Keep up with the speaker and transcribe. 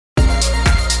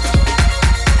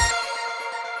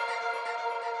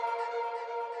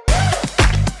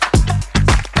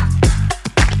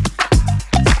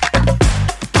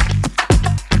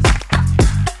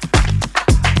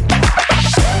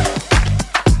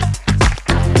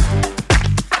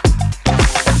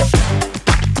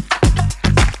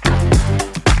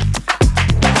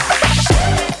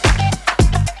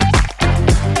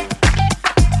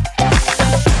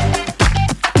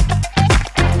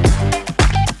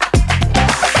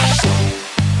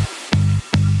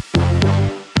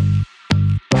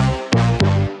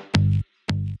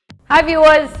Hi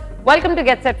viewers, welcome to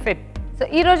Get Set Fit. So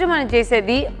ee roju mana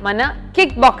chesedi mana kick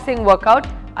boxing workout.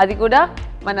 Adi kuda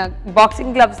mana boxing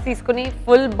gloves teeskoni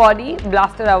full body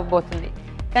blaster avvabotundi.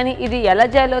 Kani idi ela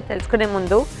cheyalo telusukune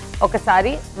mundu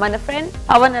okasari mana friend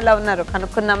Pawan ela unnaru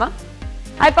kanukkundama.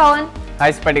 Hi Pawan. Hi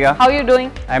Spatika. How are you doing?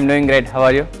 I am doing great. How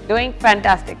are you? Doing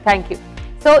fantastic. Thank you.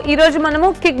 So ee roju manamu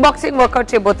kick boxing workout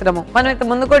cheyabothunnamu. Manam inta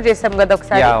mundu kuda chesam kada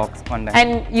okasari. Yeah,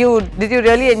 and did you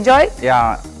really enjoy?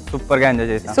 Yeah. Super ga enjoy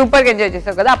chesam. Super ga enjoy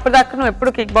chesavu kada. Appadakku nu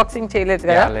eppudu kick boxing cheyaledu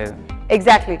kada. Yeah, ledu.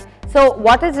 Exactly. So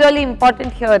what is really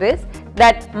important here is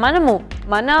that manamu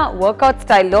mana workout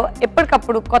style lo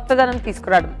eppudikappudu kottadanam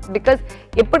teeskuradam, because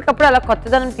eppudikappudu ala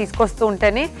kottadanam teeskostu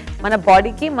untene mana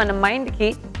body ki mana mind ki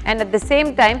and at the same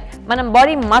time mana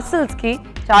body muscles ki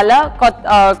chala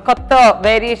kotta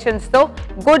variations tho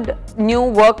good new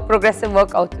work progressive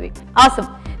work avutundi. Awesome.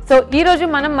 So ee roju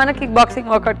manam mana kick boxing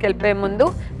workout ki vellipoye mundu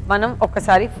manam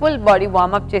okasari full body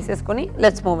warm up cheseskoni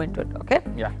let's move into it. Okay,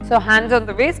 yeah. So hands on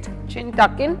the waist, chin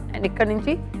tuck in, and ikkada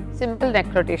nunchi simple neck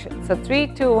rotation. So 3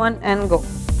 2 1 and go.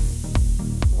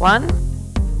 1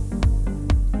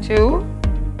 2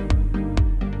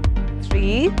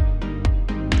 3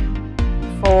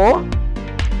 4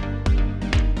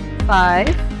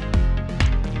 5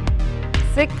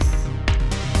 6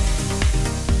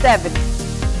 7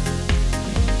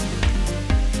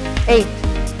 8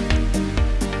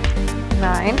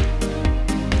 9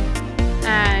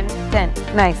 and 10.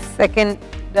 Nice. Second,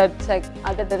 that's like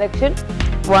other direction.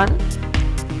 1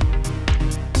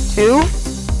 2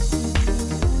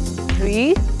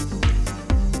 3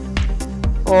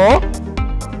 4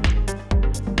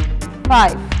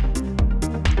 5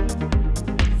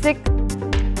 6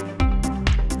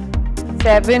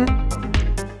 7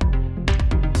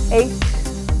 8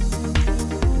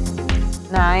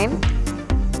 9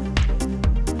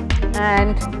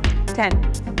 and 10.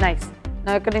 Nice.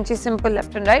 Now you can simple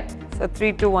left and right. So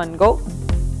 3 2 1 go.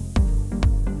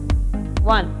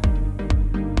 1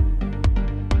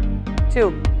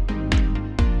 2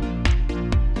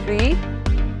 3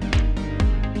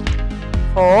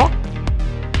 4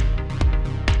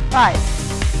 5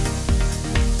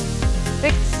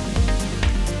 6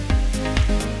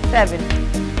 7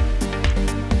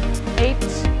 8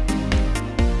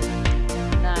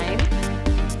 9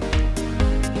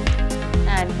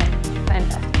 and 10.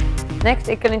 Fantastic. Next,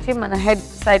 ikkada nunchi mana head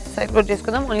side to side rotate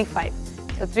cheskundam, only 5.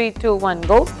 So 3 2 1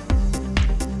 go.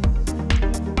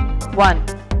 1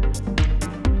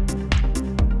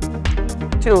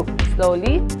 2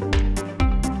 slowly,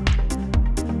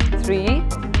 3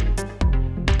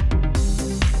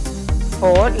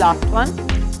 4 last one,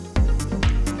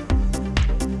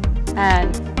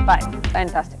 and 5.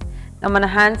 Fantastic. Now mana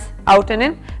hands out and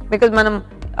in, because manam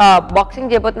boxing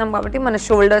cheyabothunam kabatti mana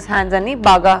shoulders hands anni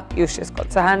baga use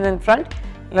chesukovali. So hands in front,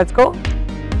 let's go.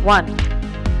 1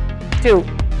 2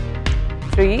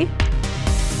 3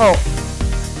 4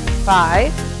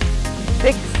 5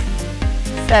 6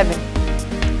 7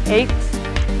 8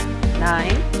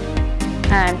 9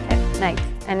 and 10. Nice.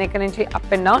 And ikkada nunchi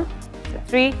up and down. So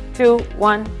 3 2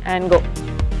 1 and go.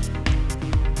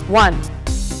 1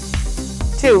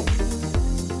 2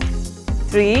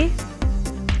 3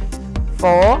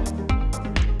 4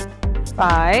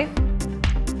 5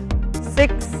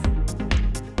 6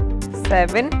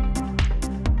 7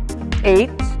 8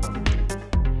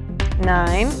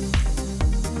 9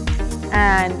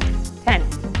 and 10.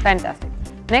 Fantastic.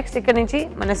 Next, ikkada nunchi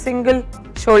mana single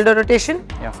shoulder rotation.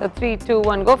 Yeah. So 3 2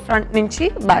 1 go, front nunchi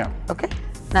back. Yeah. Okay,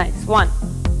 nice. 1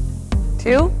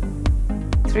 2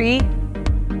 3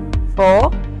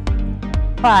 4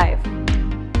 5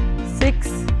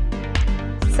 6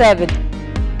 7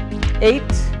 8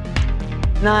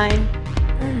 9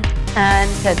 and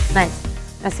 10. Nice.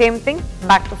 Now same thing,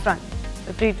 back to front.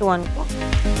 So 3 2 1 go.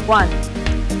 1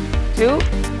 2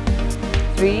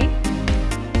 3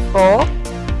 4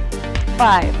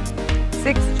 5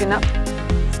 6 chin up,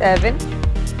 7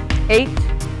 8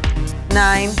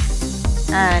 9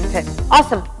 and 10.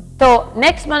 Awesome. So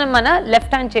next mana left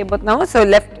hand cheyabothunnamu. So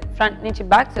left front nunchi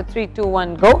back. So 3 2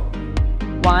 1 go.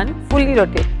 1 fully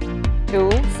rotate,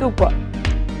 2 super,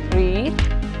 3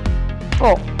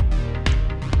 4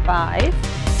 5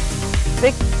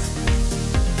 6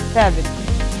 7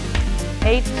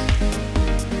 8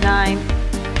 9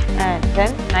 and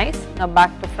 10. Nice. Now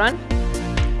back to front.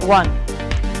 1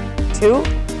 2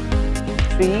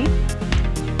 3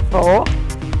 4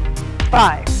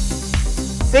 5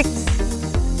 6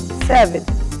 7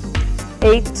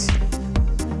 8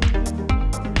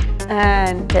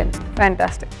 and 10.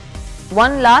 Fantastic.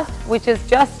 One last, which is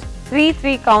just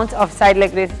 3 counts of side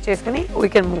leg raises cheskoni we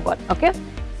can move on. Okay,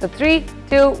 so 3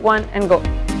 2 1 and go.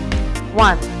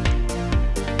 1,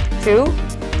 2,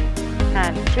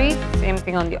 and 3. Same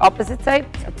thing on the opposite side.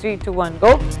 So 3, 2, 1,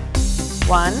 go.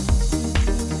 1,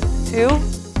 2,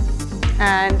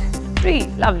 and 3.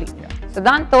 Lovely. So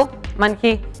danto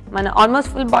manki mana almost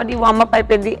full body warm up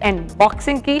అయిపోయింది and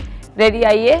boxing ki ready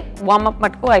అయ్యే warm up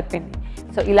మటుకు అయిపోయింది.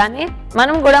 So ఇలానే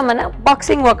మనం కూడా మన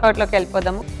boxing work out లోకి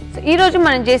వెళ్ళిపోదాము. సో ఈ రోజు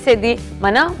మనం చేసేది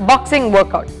మన బాక్సింగ్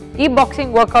వర్కౌట్. ఈ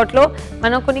బాక్సింగ్ వర్కౌట్ లో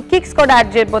మనం కొన్ని కిక్స్ కూడా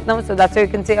యాడ్ చేయబోతున్నాం. So that's you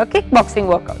can say a kick boxing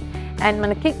workout. And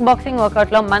మన కిక్ బాక్సింగ్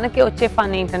వర్కౌట్ లో మనకి వచ్చే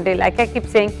ఫన్ ఏంటంటే like I keep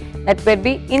saying that will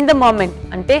be in the moment.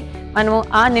 అంటే మనము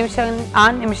ఆ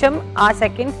నిమిషం ఆ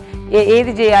సెకండ్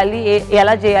ఏది చేయాలి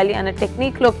ఎలా చేయాలి అనే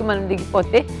టెక్నిక్లోకి మనం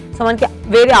దిగిపోతే సో మనకి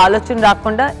వేరే ఆలోచన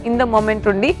రాకుండా ఇన్ ద మూమెంట్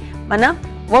ఉండి మన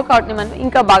వర్కౌట్ని మనం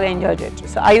ఇంకా బాగా ఎంజాయ్ చేయొచ్చు.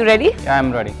 So I you ready?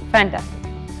 I'm ready. Fantastic.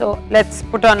 So let's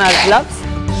put on hour gloves.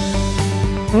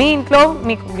 మీ ఇంట్లో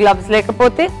మీకు గ్లవ్స్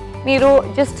లేకపోతే మీరు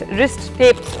జస్ట్ రిస్ట్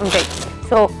టేప్స్ ఉంటాయి,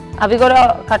 సో అవి కూడా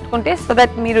కట్టుకుంటే సో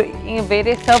దట్ మీరు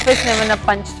వేరే సర్ఫేస్ ఏమైనా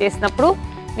పంచ్ చేసినప్పుడు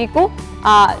మీకు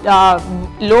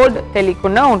లోడ్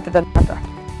తెలియకుండా ఉంటుంది అనమాట.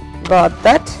 Got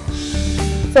that.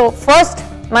 సో ఫస్ట్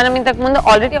మనం ఇంతకుముందు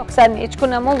ఆల్రెడీ ఒకసారి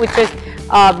నేర్చుకున్నాము, which is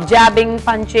జాబింగ్,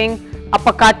 punching,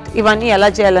 upper cut, ఇవన్నీ ఎలా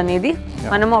చేయాలనేది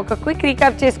మనము ఒక క్విక్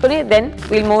రీక్యాప్ చేసుకుని then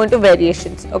will move in to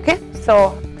variations. Okay, so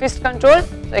fist control.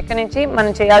 So ఇక్కడ నుంచి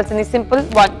మనం చేయాల్సింది simple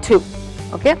 1, 2.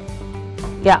 Okay,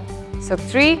 yeah. So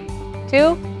 3, 2,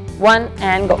 1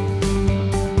 and go.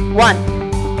 1,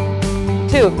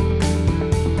 2,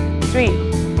 3,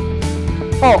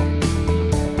 4,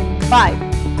 5,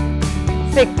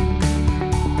 6,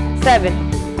 7,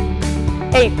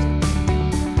 8,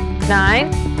 9,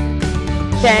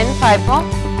 10, 5 more,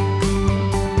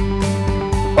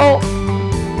 4,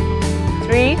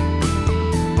 3,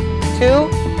 2,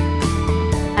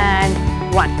 and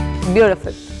 1.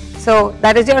 Beautiful. So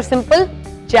that is your simple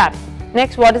jab.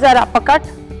 Next, what is our uppercut?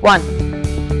 1.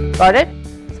 Got it?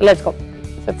 So let's go.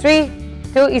 So 3,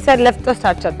 2, is our left to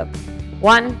start chadam.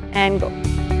 1 and go.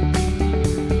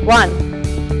 1,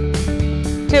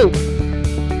 2,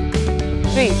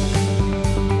 3,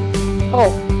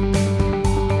 4,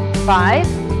 5,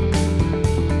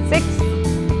 6,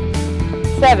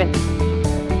 7,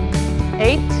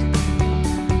 8,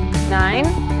 9,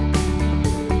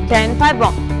 10, 5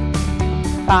 more.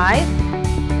 5,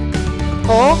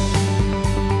 4,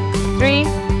 3,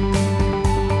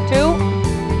 2,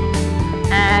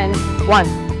 and 1.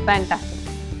 Fantastic.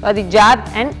 So the jab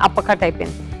and uppercut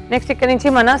అయిపోయింది. Next ఇక్కడ నుంచి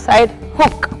మన side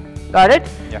hook. Got it?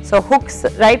 Yeah. So hooks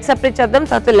right separate చేద్దాం,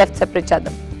 తర్వాత left separate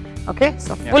చేద్దాం. Okay,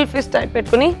 so full fist tight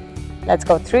పెట్టుకుని let's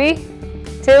go. 3,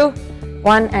 2,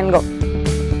 1 and go.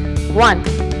 1,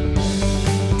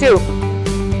 2,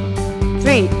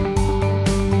 3,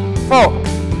 4,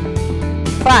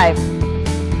 5,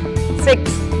 6,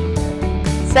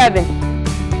 7,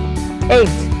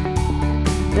 8,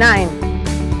 9,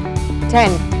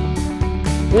 10,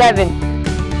 11,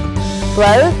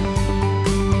 12,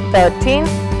 13,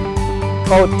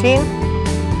 14,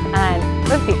 and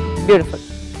 15. Beautiful.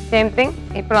 Same thing,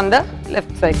 ఇప్పుడు on the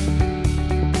left side.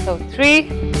 So 3,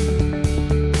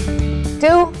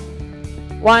 2,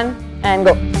 1 and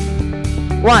go.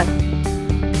 1,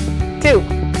 2,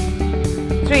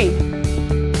 3,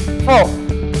 4,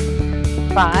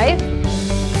 5,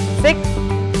 6,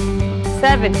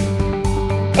 7,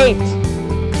 8,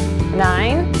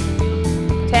 9,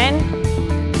 10,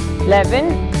 11,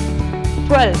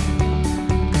 12,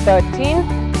 13,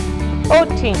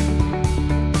 14,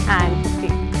 and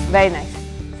 15. Very nice.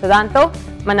 So దాంతో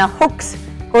మన hooks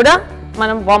కూడా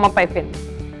మనం warm up అయిపోయింది.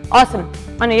 ఆసమ్.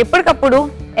 మనం ఎప్పటికప్పుడు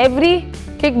ఎవ్రీ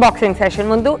కిక్ బాక్సింగ్ సెషన్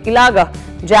ముందు ఇలాగా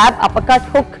జాబ్, అప్పర్కట్,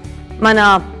 హుక్ మన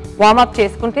వార్మప్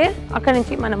చేసుకుంటే అక్కడ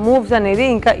నుంచి మన మూవ్స్ అనేది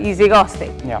ఇంకా ఈజీగా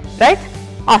వస్తాయి. రైట్?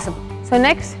 ఆసమ్. సో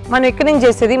నెక్స్ట్ మనం ఇక్కడ నుంచి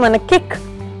చేసేది మన కిక్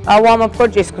వార్మప్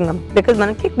కూడా చేసుకుందాం, బికాజ్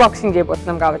మనం కిక్ బాక్సింగ్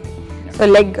చేయబోతున్నాం కాబట్టి. సో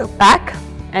లెగ్ బ్యాక్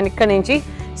అండ్ ఇక్కడ నుంచి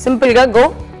సింపుల్గా go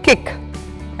kick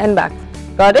and back.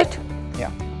 Got it?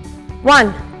 1,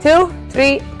 2,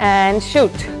 3 and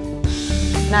shoot.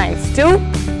 Nice. 2,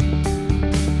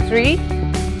 3,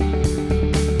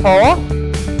 4,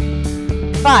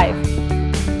 5,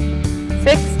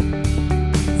 6,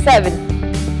 7,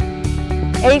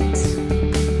 8,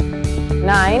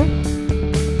 9,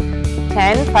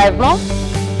 10, 5 more,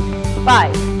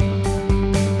 5,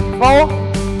 4,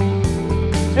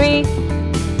 3,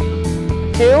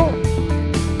 2,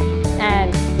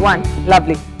 and 1.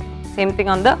 Lovely. Same thing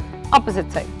on the opposite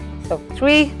side. So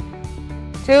 3,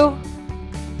 2,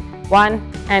 1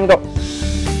 and go.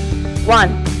 1,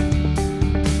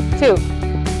 2,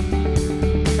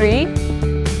 3,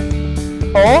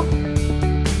 4,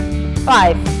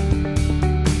 5,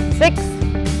 6,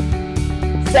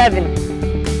 7,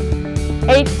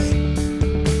 8,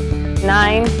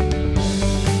 9,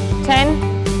 10,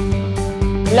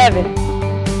 11,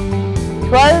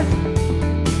 12,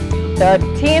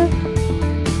 13,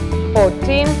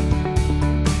 14,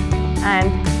 and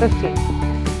 15.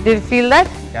 Did you feel that?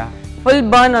 Yeah. Full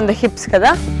burn on the hips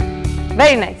kada?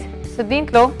 Very nice. So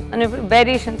deentlo manu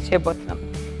variations cheyabothunam.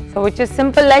 So which is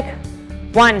simple like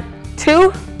 1,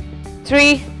 2,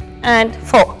 3 and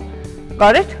 4.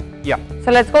 Got it? Yeah.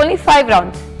 So let's go only 5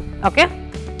 rounds. Okay?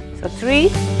 So 3,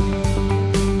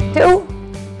 2,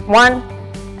 1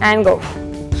 and go.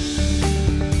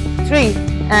 3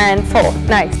 and 4.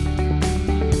 Nice.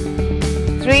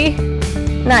 3.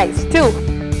 Nice. 2.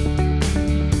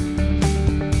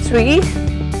 3.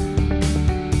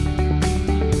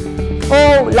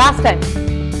 4. Last time.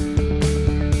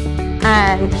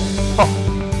 And 4.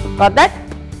 Got that?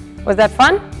 Was that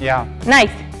fun? Yeah.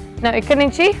 Nice. Now ikkada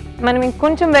nunchi manam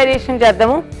inkoncham variation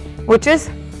cheddaamu, which is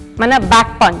mana back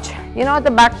punch. You know what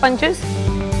the back punch is?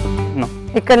 No.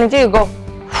 Ikkada nunchi you go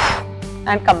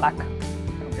and come back.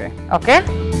 Okay. Okay?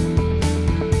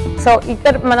 So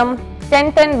ikkada manam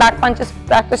 10 back punches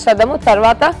practice cheddaamu.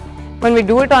 Tarvata when we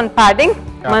do it on padding,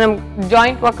 manam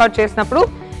joint workout chesinappudu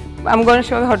I'm going to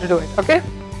show you how to do it. Okay?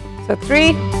 So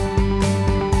 3,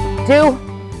 2,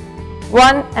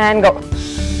 1 and go.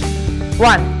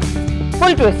 1,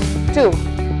 full twist, 2,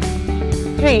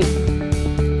 3,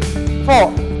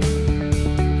 4,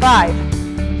 5,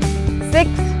 6,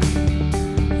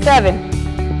 7,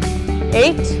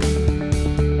 8,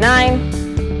 9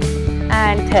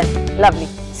 and 10. Lovely.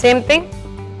 Same thing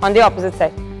on the opposite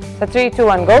side. So 3, 2,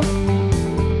 1, go.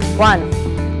 1,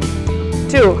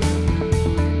 2,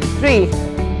 3,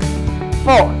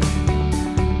 4,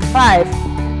 5,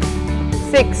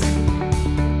 6,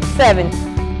 7,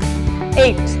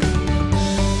 8,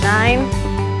 9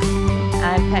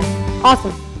 and 10.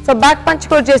 Awesome. So back punch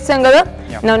కూడా చేస్తాం కదా.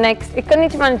 Now next ఇక్కడ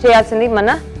నుంచి మనం చేయాల్సింది మన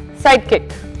side kick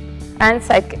and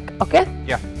side kick. Okay?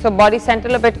 Yeah. So body center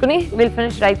లో పెట్టుకుని we'll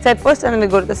finish right side first and then we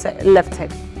go to the left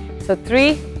side. So 3,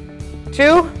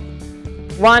 2,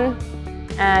 1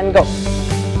 and go.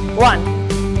 1,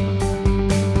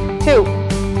 2,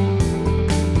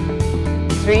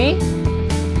 3,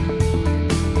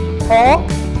 4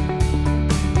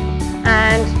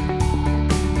 and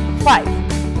 5.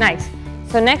 Nice.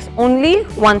 So next only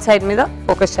one side మీద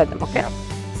focus చేద్దాం. Okay?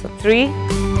 So 3,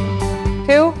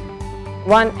 2,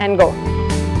 1 and go.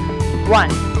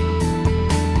 1,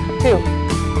 2,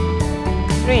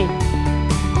 3,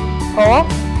 4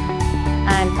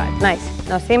 and 5. Nice.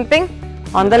 Now same thing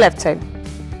on the left side.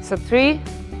 So 3,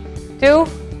 2,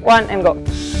 1 and go.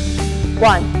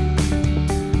 1,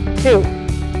 2,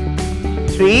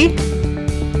 3,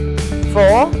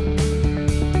 4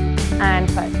 and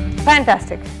 5.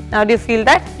 Fantastic. Now do you feel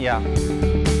that? Yeah.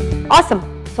 Awesome.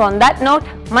 So on that note,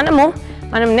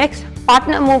 manam next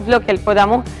partner move loki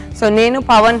vellipodamu. So nenu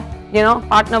Pawan, you know,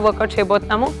 partner workout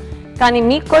cheyabothunamu. Kani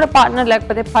meeku kuda partner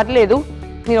lekapothe parledu.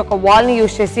 Meer oka wall ni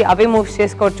use chesi ave moves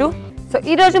chesukochu. So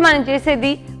ee roju manam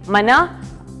chesedi mana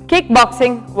kick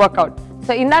boxing workout.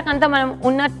 So indakanta manam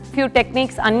unna few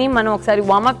techniques anni manam okkari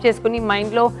warm up cheskuni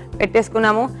mind lo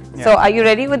petteskunamu. So are you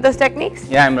ready with those techniques?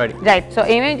 Yeah, I'm ready. Right. So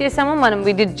ఏమేం చేసాము మనం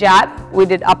we did jab, we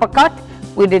did uppercut,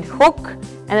 we did hook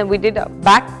and then we did a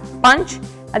back punch.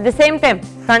 At the same time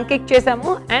front kick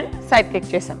చేసాము and side kick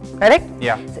చేసాము. Correct?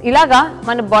 Yeah. So ఇలాగా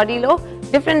మన బాడీలో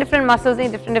different muscles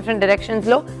in different directions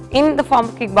లో in the form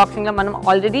of kickboxing లో మనం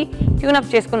already tune up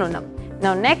చేసుకుని ఉన్నాం.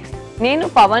 Now next నేను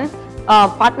పవన్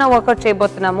పార్ట్నర్ వర్కౌట్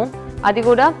చేయబోతున్నాము. అది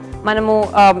కూడా మనము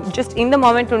జస్ట్ ఇన్ ద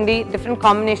మూమెంట్ ఉండి డిఫరెంట్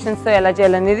కాంబినేషన్స్తో ఎలా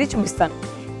చేయాలనేది చూపిస్తాను.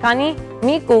 కానీ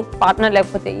మీకు పార్ట్నర్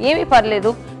లేకపోతే ఏమీ పర్లేదు,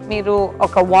 మీరు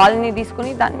ఒక వాల్ని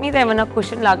తీసుకుని దాని మీద ఏమైనా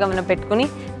కుషన్ లాగా ఏమైనా పెట్టుకుని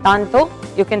దాంతో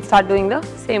you can start doing the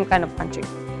same kind of punching.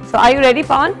 So are you ready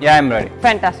Pawan? Yeah, I'm ready.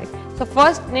 Fantastic. So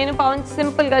first నేను పవన్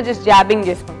సింపుల్గా జస్ట్ జాబింగ్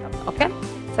చేసుకుంటాను. Okay,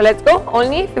 so let's go.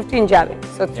 Only 15 జాబింగ్.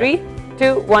 So 3,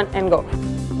 2, 1 and go.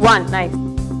 1, nice.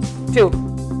 2,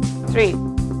 3,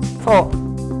 4,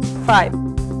 5,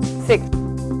 6,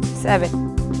 7,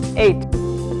 8,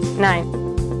 9,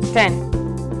 10,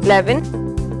 11,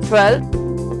 12,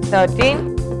 13,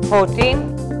 14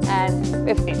 and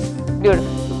 15.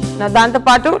 Beautiful. Now danto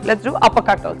paatu let's do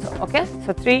uppercut also. Okay,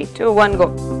 so 3, 2, 1 go.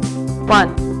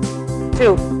 1,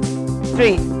 2,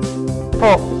 3,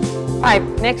 4, 5.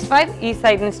 Next 5 each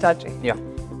side and start. Yeah.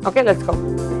 Okay, let's go.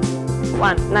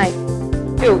 1, nice.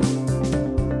 2,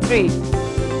 3,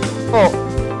 4,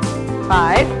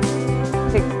 5,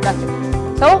 6. That's it.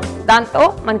 So danto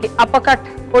manki uppercut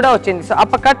kuda ochindi. So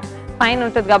uppercut పైన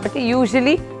ఉంటుంది కాబట్టి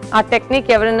usually ఆ technique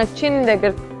ఎవరైనా చిన్న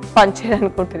దగ్గర punch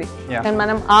చేయాలనుకుంటుంది. కానీ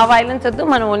మనం ఆ వైలెన్స్ వద్దు,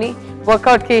 మనం ఓన్లీ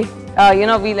workout ki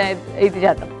we'll ఇది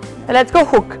చేద్దాం. So let's go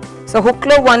hook. So hook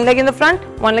lo one leg in the front,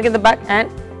 one leg in the back and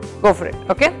go for it.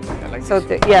 Okay? Yeah, like so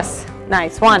yes,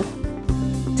 nice. 1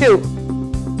 2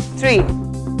 3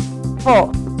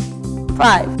 4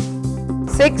 5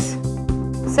 6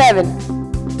 7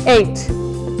 8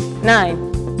 9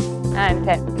 and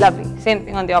 10. Lovely. Same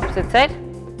thing on the opposite side.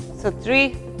 So 3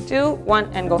 2 1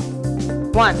 and go.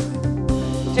 1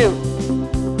 2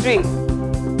 3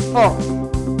 4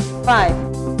 5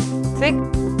 6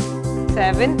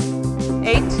 7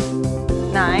 8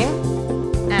 9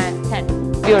 and 10.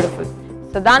 Beautiful.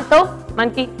 So దాంతో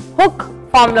మనకి hook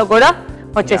form లో కూడా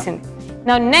వచ్చేసింది.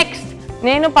 Now next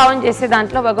నేను పవన్ చేసే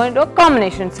దాంట్లో we're going to do a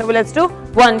combination. So let's do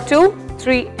 1 2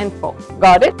 3 and 4.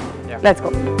 Got it? Yeah. Let's go.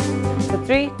 So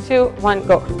 3 2 1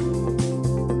 go.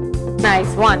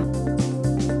 Nice. 1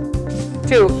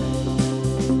 2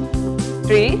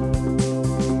 3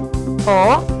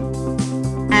 4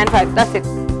 and 5. That's it.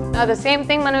 Now the same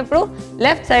thing మనం ఇప్పుడు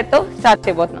left side తో start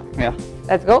చేయబోతున్నాం. Yeah.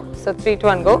 Let's go. So 3 2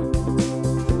 1 go.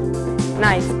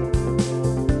 Nice.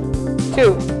 2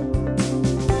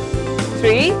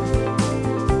 3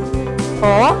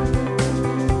 4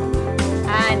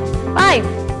 and 5.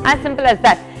 As simple as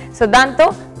that. So దాంతో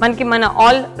మనకి మన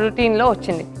all routine లో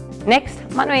వచ్చింది. Next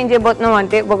మనం ఏం చేయబోతున్నాం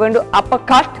అంటే we're going to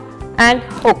uppercut and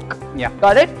hook. Yeah.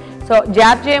 Got it? So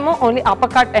jab చేయము, only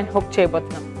uppercut and hook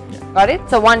చేయబోతున్నాం. Yeah. Got it?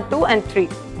 So 1 2 and 3.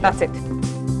 That's it.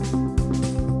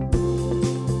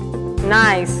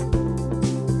 Nice.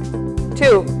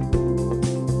 2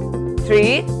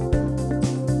 3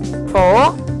 4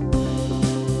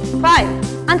 5.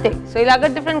 Ante. So you'll have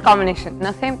a different combination.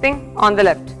 Now same thing on the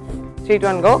left. 3 2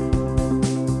 1 go.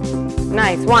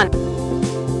 Nice. 1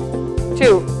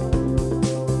 2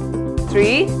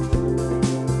 3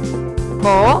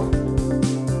 4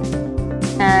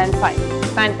 and 5.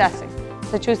 Fantastic.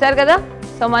 So చూసారు కదా.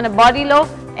 So మన బాడీలో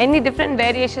ఎన్ని different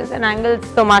variations and angles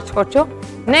తో మార్చుకోవచ్చు.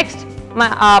 Next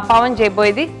Pawan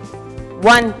చేయబోయేది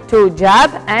 1 2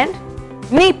 job and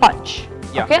నీ punch.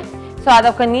 Okay, so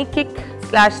అదొక నీ కిక్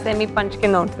స్లాష్ సెమీ పంచ్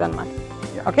కింద ఉంటుంది అనమాట.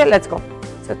 Okay, let's go.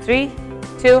 So 3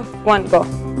 2 1 go.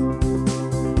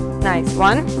 Nice.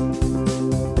 1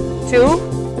 2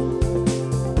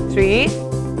 3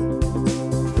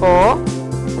 4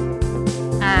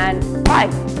 and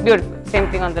 5. Beautiful. Same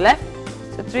thing on the left.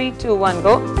 So 3 2 1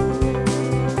 go.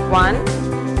 1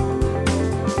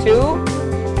 2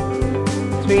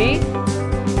 3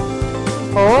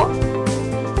 4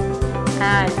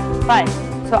 and 5.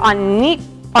 So our knee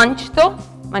punch to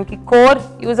manki core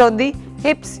use avuddi,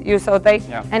 hips use avutayi,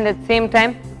 and at the same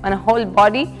time మన whole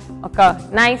body ఒక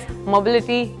nice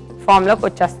mobility form లోకి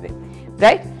వచ్చేస్తుంది,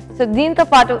 right? So దీంతో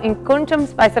పాటు ఇంకొంచెం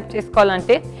స్పైసప్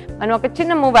చేసుకోవాలంటే మనం ఒక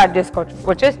చిన్న మూవ్ యాడ్ చేసుకోవచ్చు,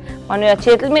 which is మన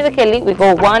చేతుల మీదకి వెళ్ళి we go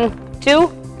 1 2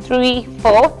 3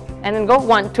 4 and then go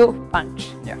 1 2 punch.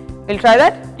 We'll try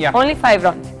that. Only 5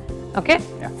 rounds. Okay?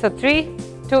 So 3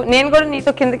 2 నేను కూడా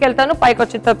నీతో కిందకి వెళ్తాను, పైకి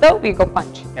వచ్చిన తర్వాత we go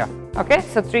punch. Okay?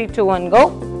 So 3 2 1 go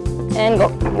and go.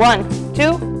 1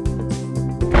 2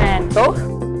 and go.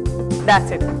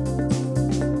 That's it.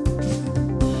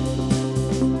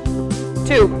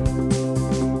 2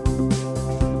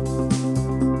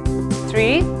 3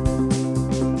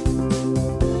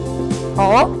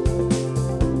 4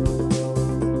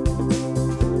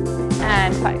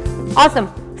 and 5. Awesome.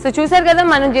 So చూసారు కదా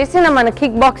మనం చేసిన మన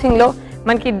కిక్ బాక్సింగ్ లో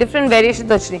మనకి డిఫరెంట్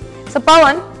వేరియేషన్స్ వచ్చినాయి. సో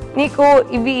పవన్, నీకు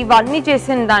ఇవన్నీ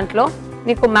చేసిన దాంట్లో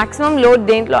నీకు మాక్సిమం లోడ్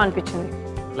దేంట్లో అనిపించింది?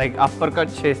 లైక్ అప్పర్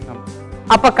కట్ చేస్తాం.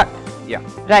 Upper cut,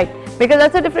 right, because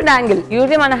that's a different angle.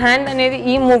 Usually మన హ్యాండ్ అనేది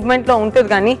ఈ మూవ్మెంట్ లో ఉంటుంది,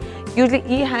 కానీ యూజువల్లీ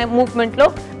ఈ మూవ్మెంట్ లో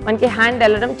మనకి హ్యాండ్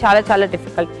వెళ్ళడం చాలా చాలా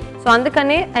డిఫికల్ట్. సో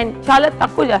అందుకనే అండ్ చాలా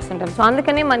తక్కువ చేస్తుంటాం. సో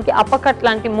అందుకనే మనకి అప్పర్ కట్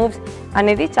లాంటి మూవ్స్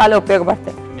అనేది చాలా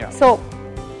ఉపయోగపడతాయి. సో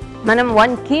మనం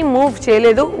వన్ కీ మూవ్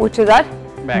చేయలేదు, which is are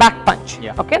back punch.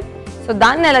 Okay, so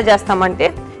దాన్ని ఎలా చేస్తామంటే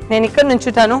నేను ఇక్కడ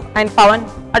నుంచుంటాను అండ్ పవన్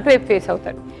అటువైపు ఫేస్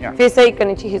అవుతాడు. ఫేస్ అయ్యి ఇక్కడ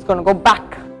నుంచి he's gonna go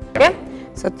back. Okay,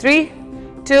 so 3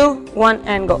 2 1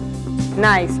 and go.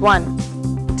 Nice. 1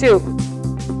 2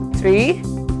 3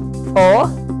 4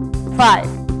 5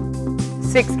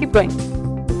 6, keep going,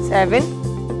 7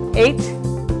 8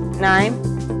 9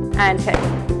 and 10.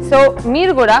 So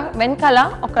మీరు కూడా వెనకాల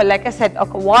ఒక లైక్ ఎ సెట్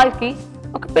ఒక వాల్ కి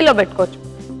ఒక పిల్లో పెట్టుకోవచ్చు.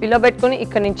 పిల్లో పెట్టుకుని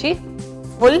ఇక్కడ నుంచి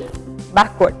full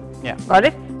backward. Got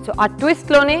it? So ఆ ట్విస్ట్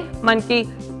లోనే మనకి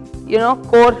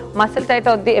కోర్ మసిల్ టైట్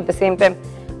అవుద్ది, at the same time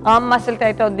arm muscle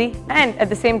tight అవుద్ది, and at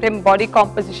the same time body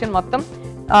composition మొత్తం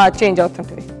చేంజ్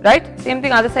అవుతుంటుంది, right? Same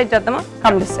thing other side చేద్దామా?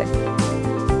 Come this side.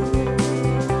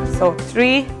 So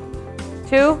 3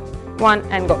 2 1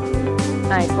 and go.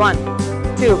 Nice. 1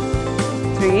 2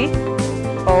 3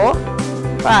 4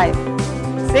 5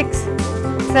 6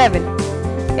 7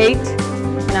 8,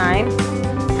 9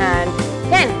 and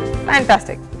 10.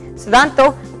 Fantastic. So దాంతో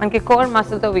మనకి core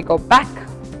మసిల్తో we go back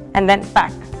and then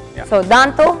back. So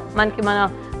దాంతో మనకి మన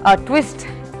twist,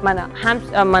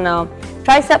 మన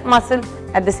tricep muscle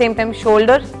at the same time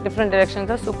shoulder different directions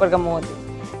లో సూపర్గా move అవుతుంది.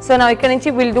 సో నా ఇక్కడ నుంచి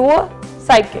we'll do a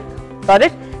side kick. Got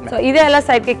it? So ఇదే ఎలా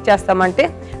సైడ్ కిక్ చేస్తామంటే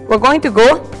we're going to go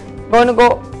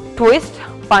twist,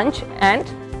 punch and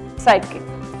side kick.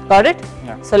 Got it?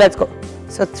 So let's go.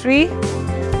 So 3.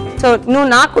 So నువ్వు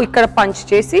నాకు ఇక్కడ punch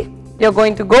చేసి you're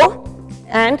going to go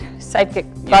and side kick.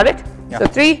 Got it? So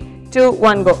 3, 2,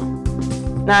 1 go.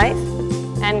 Nice.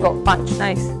 And go. Punch.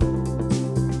 Nice.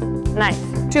 Nice.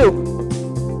 2,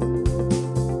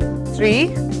 3,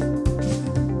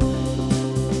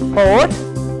 4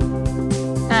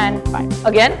 and 5.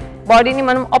 Again, body ni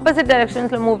manam opposite directions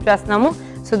lo move chestnamu.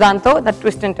 So danto that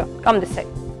twist and turn. Come this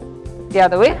side. The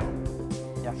other way.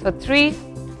 So 3,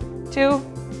 2,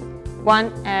 1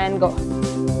 and go.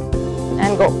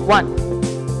 And go. 1,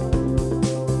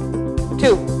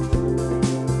 2,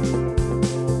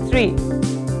 3,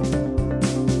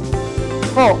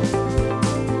 4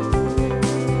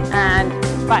 and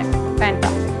 5.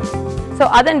 Fantastic. So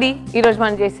అదండి ఈరోజు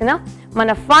మనం చేసిన మన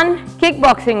fun kick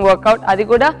boxing work out. అది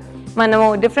కూడా మనము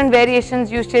different variations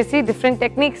use చేసి different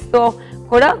టెక్నిక్స్తో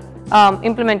కూడా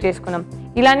ఇంప్లిమెంట్ చేసుకున్నాం.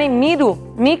 ఇలానే మీరు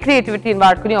మీ క్రియేటివిటీని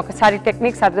వాడుకుని ఒకసారి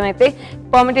టెక్నిక్స్ అర్థమైతే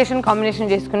పర్మిటేషన్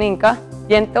కాంబినేషన్ చేసుకుని ఇంకా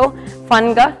ఎంతో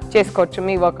ఫన్గా చేసుకోవచ్చు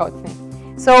మీ వర్కౌట్స్ని.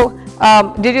 So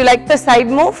did you like the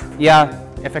side move? Yeah,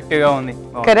 ఎఫెక్టివ్గా ఉంది.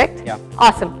 Correct.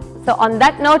 Awesome. So on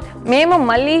that note మేము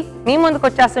మళ్ళీ మీ ముందుకు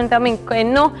వచ్చేస్తుంటాము ఇంకో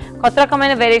ఎన్నో కొత్త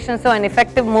రకమైన వేరియేషన్స్తో అండ్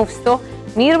ఎఫెక్టివ్ మూవ్స్తో.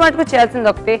 మీరు మటుకు చేయాల్సింది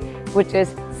ఒకటే, which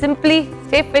is simply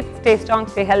stay fit, stay strong,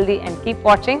 stay healthy and keep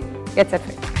watching get set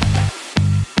fit.